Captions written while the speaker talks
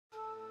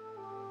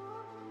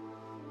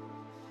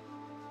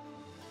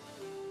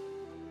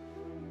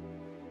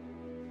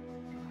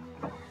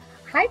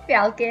Hi,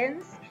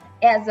 Falcons.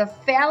 As a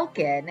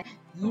falcon,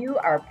 you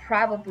are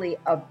probably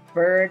a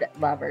bird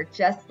lover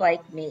just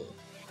like me.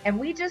 And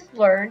we just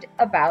learned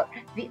about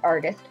the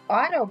artist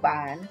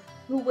Audobon,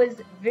 who was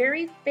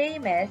very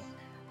famous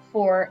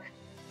for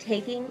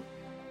taking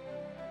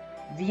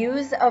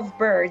views of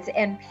birds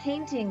and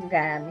painting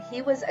them.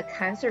 He was a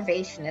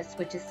conservationist,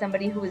 which is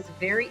somebody who was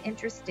very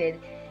interested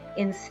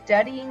in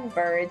studying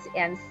birds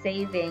and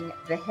saving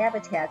the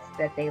habitats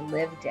that they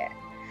lived in.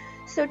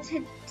 So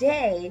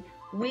today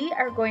we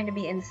are going to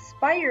be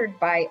inspired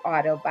by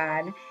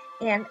Audubon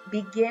and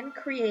begin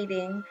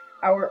creating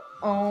our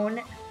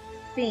own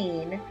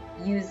scene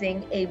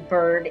using a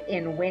bird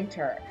in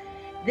winter.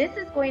 This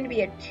is going to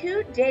be a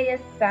 2-day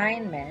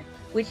assignment,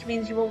 which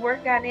means you will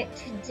work on it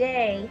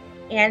today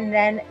and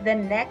then the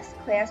next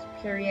class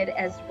period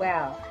as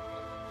well.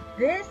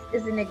 This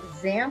is an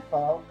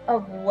example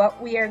of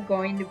what we are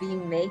going to be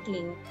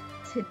making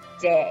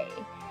today.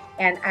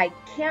 And I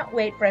can't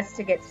wait for us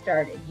to get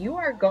started. You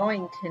are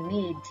going to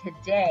need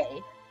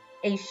today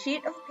a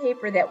sheet of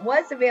paper that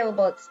was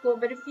available at school,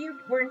 but if you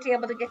weren't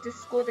able to get to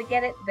school to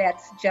get it,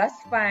 that's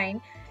just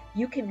fine.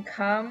 You can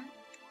come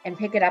and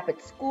pick it up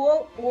at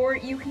school, or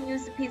you can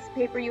use the piece of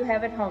paper you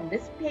have at home.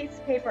 This piece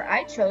of paper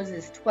I chose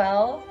is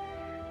 12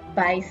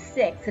 by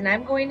 6, and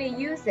I'm going to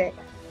use it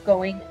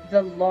going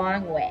the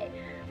long way.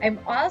 I'm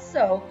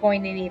also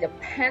going to need a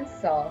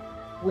pencil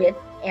with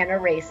an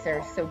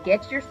eraser, so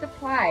get your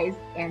supplies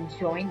and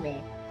join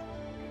me.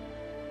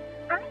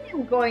 I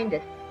am going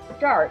to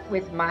start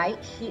with my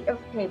sheet of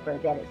paper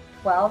that is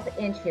 12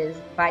 inches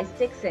by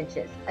 6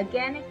 inches.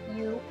 Again, if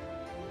you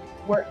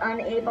were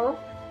unable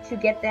to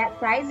get that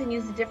size and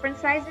use a different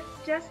size,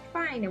 it's just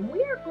fine. And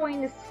we are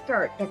going to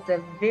start at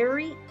the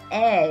very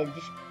edge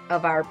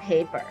of our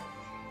paper.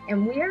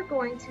 And we are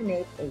going to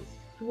make a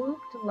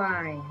swooped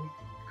line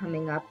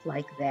coming up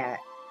like that.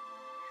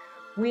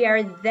 We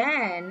are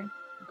then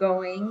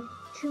going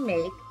to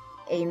make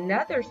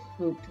another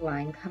swooped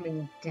line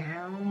coming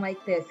down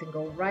like this and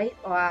go right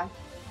off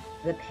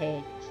the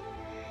page.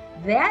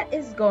 That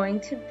is going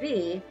to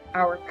be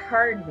our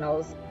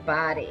Cardinals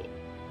body.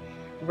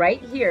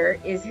 Right here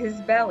is his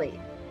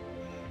belly.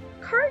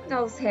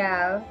 Cardinals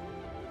have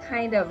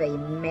kind of a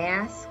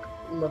mask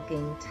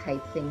looking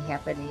type thing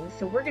happening,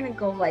 so we're going to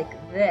go like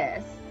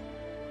this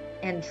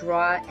and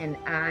draw an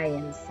eye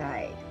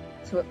inside.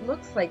 So it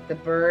looks like the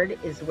bird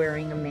is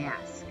wearing a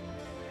mask.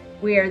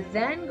 We are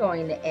then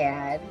going to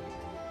add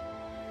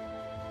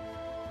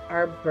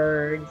our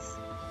bird's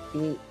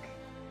beak,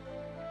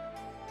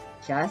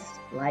 just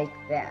like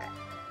that.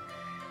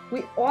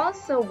 We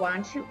also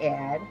want to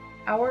add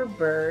our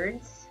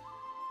bird's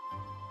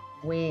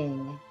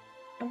wing,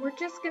 and we're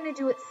just going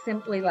to do it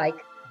simply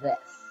like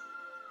this.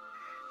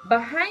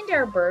 Behind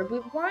our bird, we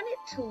want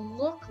it to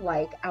look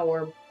like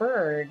our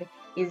bird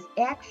is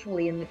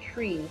actually in the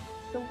tree,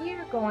 so we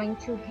are going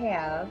to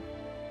have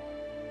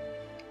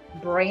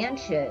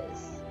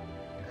branches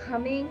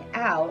coming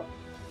out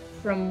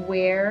from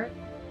where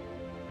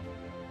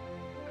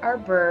our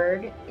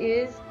bird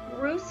is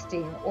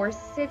roosting or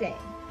sitting.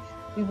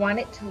 We want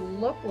it to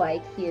look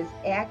like he is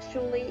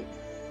actually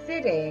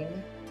sitting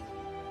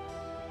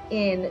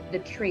in the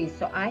tree.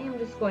 So I am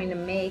just going to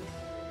make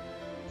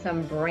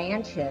some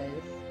branches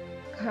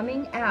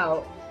coming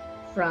out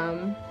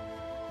from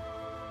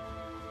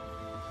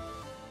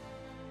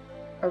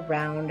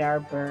around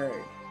our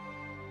bird.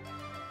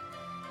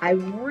 I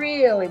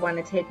really want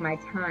to take my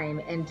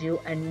time and do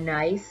a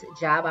nice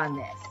job on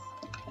this.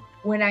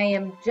 When I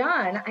am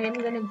done, I am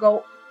going to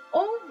go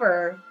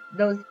over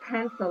those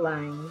pencil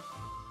lines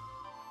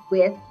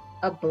with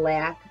a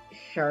black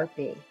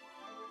Sharpie.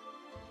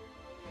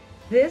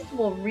 This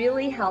will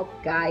really help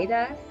guide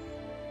us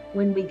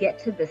when we get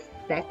to the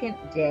second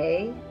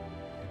day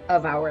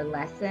of our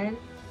lesson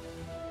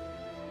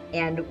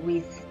and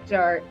we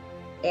start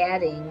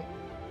adding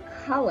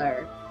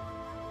color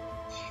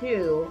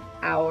to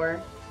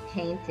our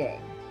painting.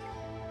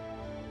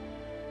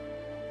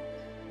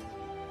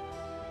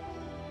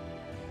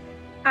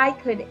 I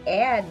could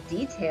add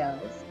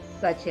details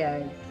such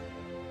as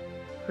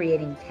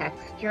creating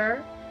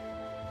texture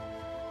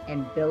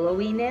and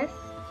billowiness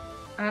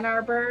on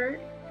our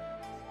bird.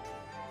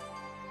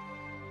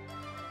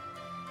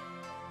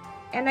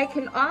 And I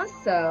can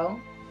also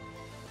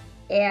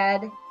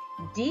add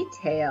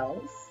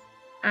details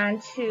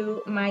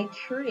onto my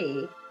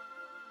tree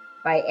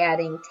by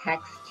adding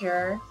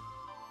texture,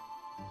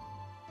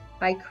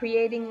 by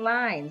creating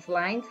lines.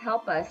 Lines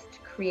help us to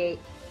create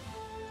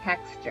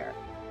texture.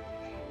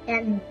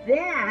 And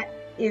that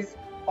is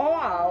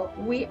all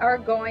we are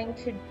going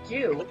to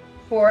do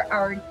for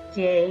our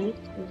day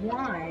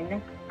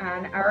 1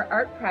 on our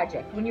art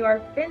project. When you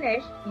are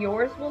finished,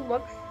 yours will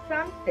look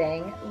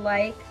something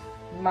like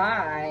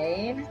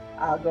mine.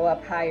 I'll go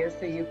up higher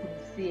so you can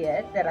see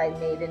it, that I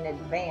made in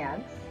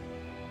advance.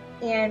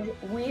 And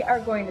we are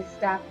going to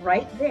stop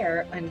right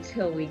there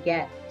until we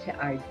get to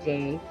our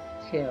day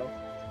 2.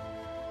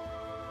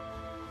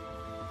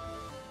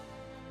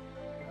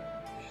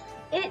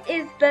 It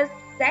is the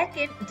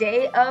second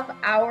day of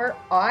our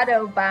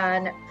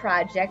Audobon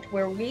project,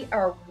 where we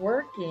are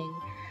working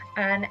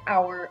on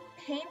our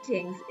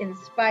paintings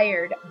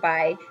inspired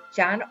by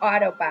John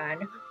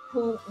Audubon,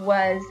 who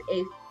was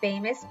a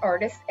famous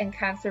artist and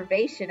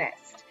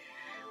conservationist.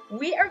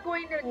 We are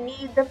going to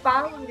need the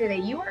following today.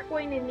 You are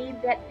going to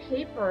need that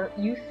paper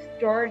you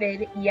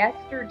started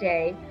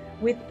yesterday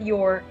with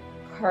your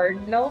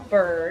cardinal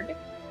bird,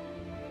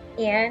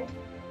 and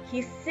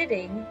he's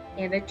sitting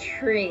in a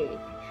tree.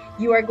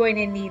 You are going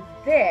to need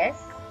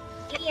this,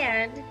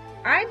 and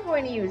I'm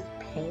going to use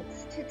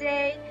paints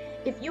today.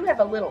 If you have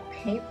a little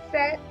paint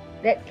set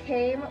that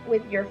came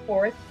with your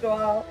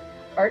Forestall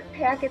art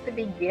pack at the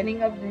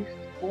beginning of the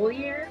school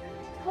year,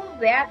 pull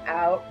that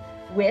out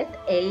with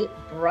a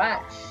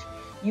brush.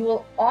 You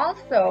will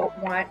also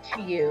want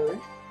to use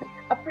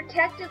a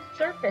protective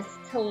surface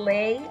to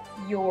lay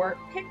your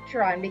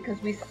picture on,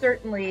 because we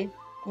certainly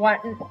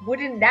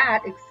would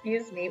not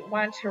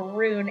want to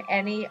ruin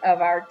any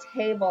of our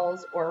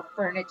tables or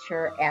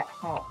furniture at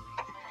home.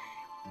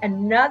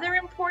 Another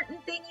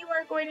important thing you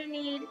are going to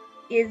need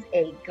is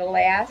a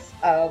glass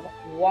of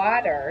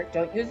water.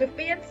 Don't use a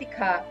fancy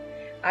cup.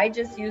 I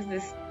just use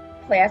this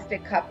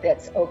plastic cup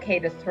that's okay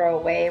to throw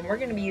away, and we're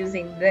going to be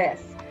using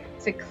this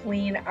to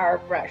clean our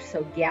brush.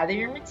 So gather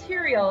your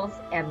materials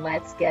and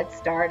let's get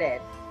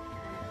started.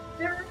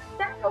 There are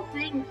several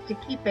things to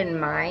keep in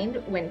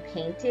mind when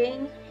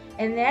painting,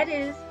 and that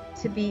is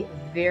to be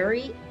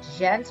very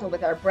gentle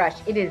with our brush.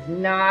 It is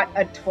not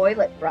a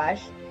toilet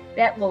brush.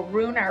 That will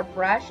ruin our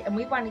brush, and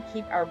we want to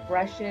keep our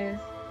brushes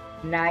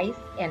nice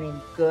and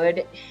in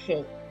good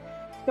shape.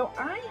 So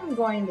I am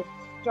going to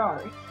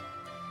start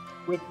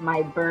with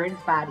my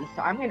bird's body.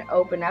 So I'm going to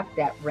open up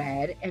that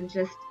red and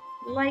just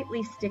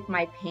lightly stick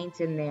my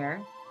paint in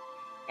there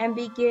and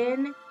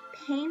begin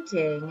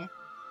painting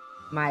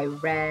my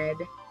red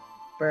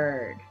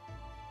bird.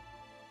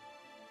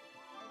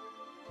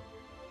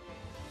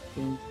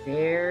 Being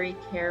very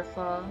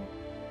careful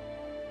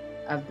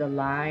of the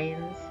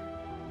lines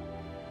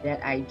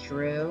that I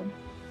drew.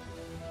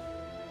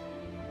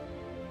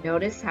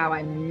 Notice how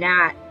I'm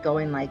not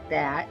going like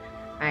that.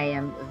 I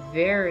am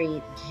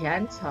very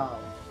gentle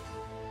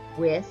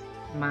with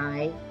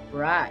my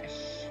brush.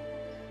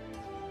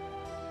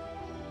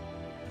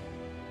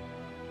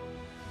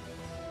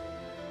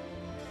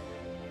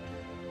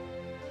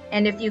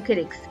 And if you could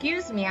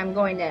excuse me, I'm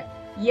going to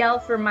yell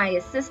for my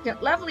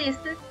assistant. Lovely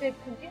assistant,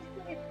 could you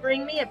please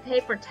bring me a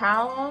paper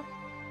towel?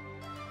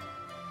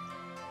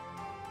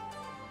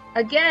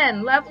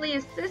 Again, lovely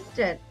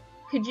assistant,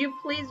 could you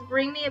please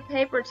bring me a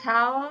paper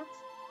towel?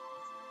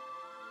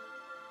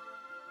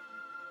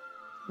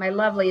 My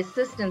lovely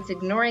assistant's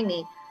ignoring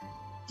me.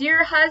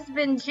 Dear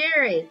husband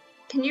Jerry,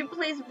 can you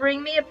please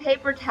bring me a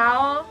paper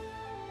towel?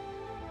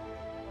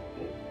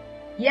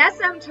 Yes,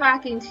 I'm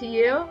talking to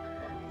you.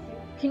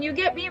 Can you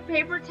get me a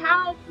paper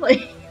towel,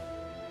 please?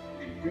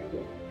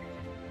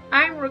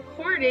 I'm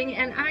recording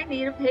and I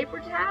need a paper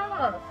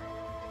towel.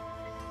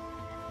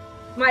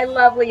 My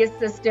lovely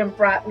assistant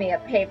brought me a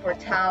paper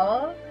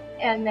towel,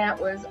 and that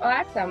was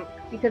awesome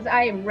because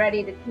I am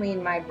ready to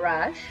clean my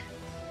brush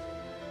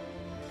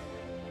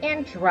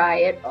and dry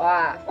it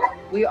off.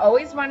 We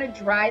always want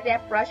to dry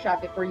that brush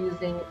off if we're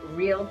using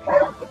real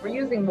paint. If we're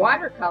using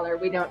watercolor,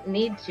 we don't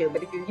need to,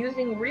 but if you're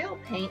using real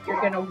paint,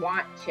 you're going to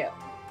want to.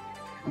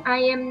 I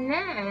am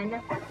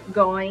then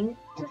going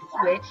to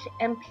switch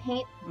and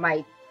paint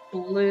my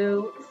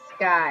blue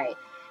sky.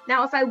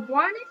 Now, if I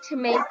wanted to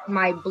make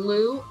my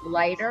blue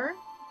lighter,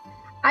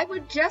 I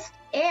would just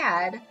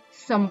add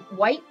some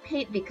white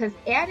paint, because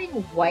adding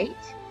white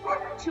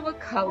to a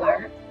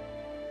color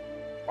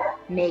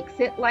makes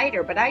it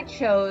lighter, but I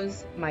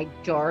chose my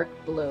dark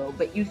blue.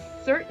 But you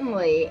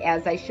certainly,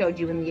 as I showed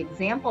you in the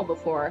example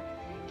before,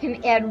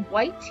 can add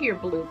white to your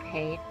blue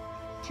paint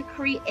to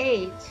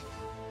create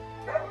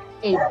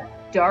a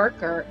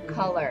darker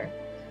color.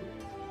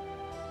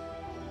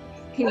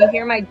 Can you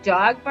hear my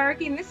dog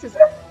barking? This is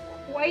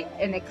quite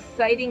an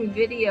exciting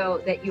video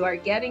that you are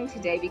getting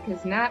today,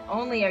 because not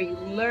only are you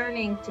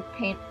learning to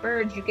paint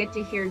birds, you get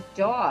to hear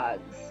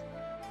dogs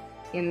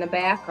in the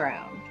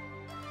background.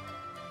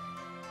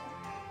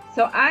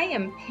 So I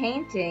am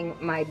painting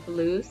my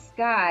blue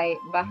sky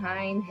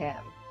behind him.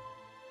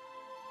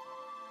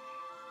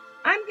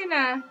 I'm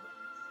gonna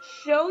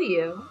show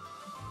you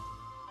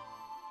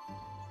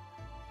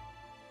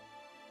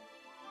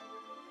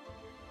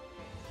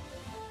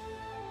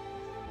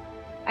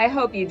I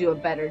hope you do a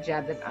better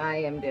job than I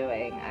am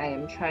doing. I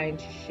am trying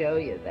to show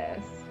you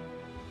this.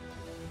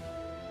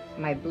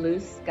 My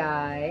blue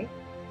sky.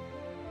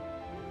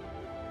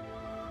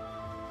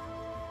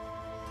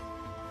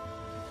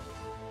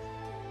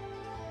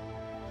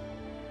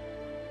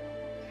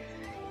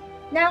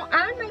 Now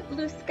on my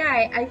blue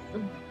sky, I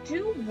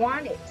do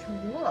want it to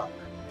look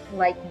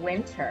like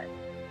winter.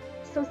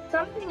 So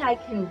something I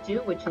can do,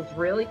 which is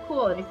really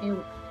cool, and if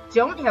you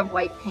don't have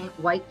white paint,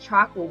 white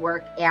chalk will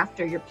work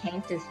after your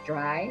paint is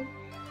dry,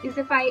 is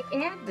if I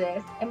add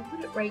this and put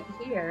it right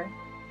here,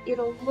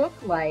 it'll look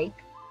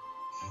like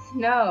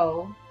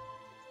snow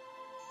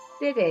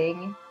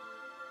sitting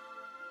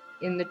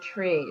in the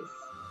trees.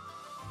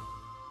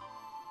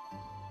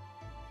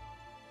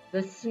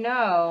 The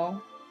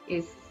snow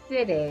is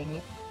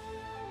sitting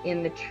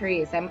in the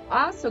trees. I'm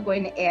also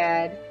going to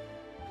add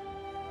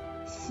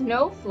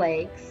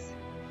snowflakes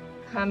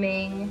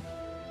coming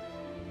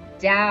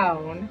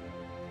down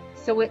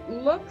so it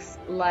looks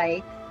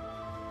like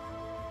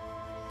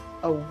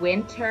a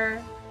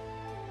winter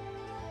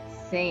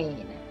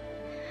scene.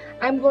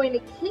 I'm going to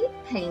keep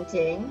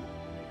painting,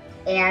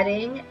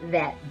 adding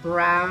that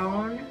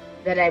brown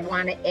that I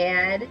want to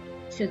add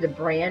to the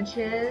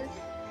branches.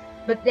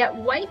 But that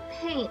white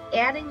paint,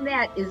 adding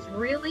that is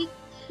really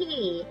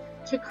key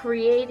to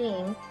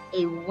creating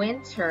a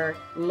winter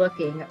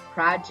looking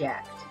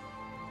project.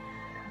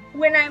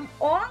 When I'm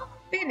all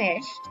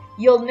finished,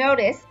 you'll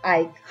notice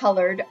I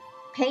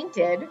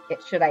painted,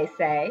 should I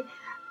say,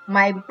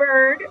 my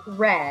bird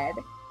red,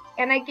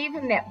 and I gave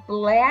him that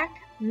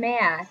black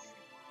mask,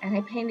 and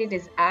I painted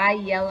his eye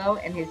yellow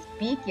and his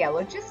beak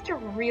yellow just to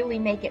really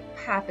make it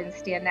pop and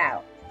stand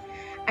out.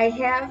 I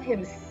have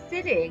him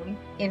sitting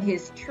in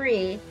his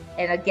tree,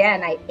 and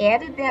again, I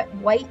added that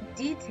white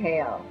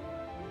detail,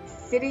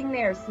 sitting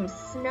there, some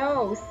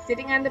snow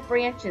sitting on the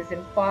branches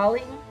and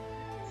falling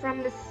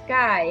from the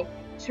sky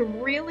to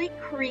really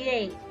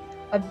create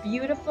a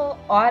beautiful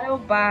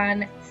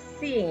Audubon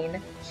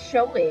scene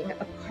showing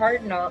a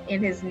cardinal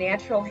in his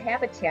natural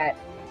habitat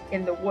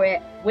in the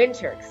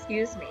winter,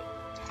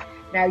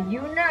 Now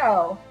you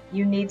know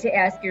you need to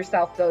ask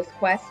yourself those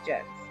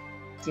questions.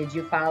 Did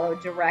you follow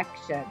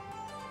directions?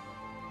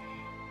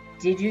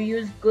 Did you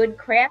use good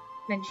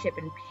craftsmanship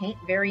and paint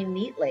very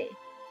neatly?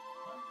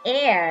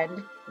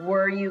 And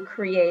were you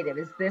creative?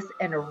 Is this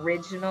an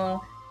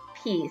original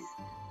piece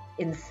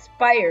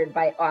inspired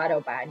by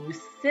Audubon? You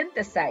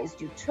synthesized,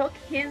 you took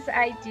his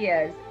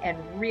ideas and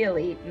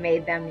really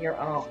made them your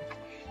own.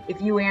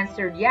 If you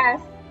answered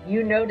yes,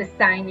 you know to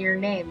sign your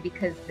name,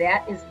 because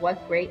that is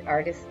what great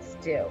artists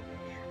do.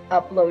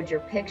 Upload your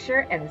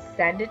picture and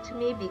send it to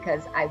me,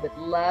 because I would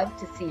love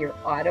to see your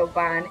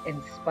Audubon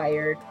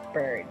inspired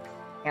birds.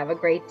 Have a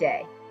great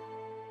day.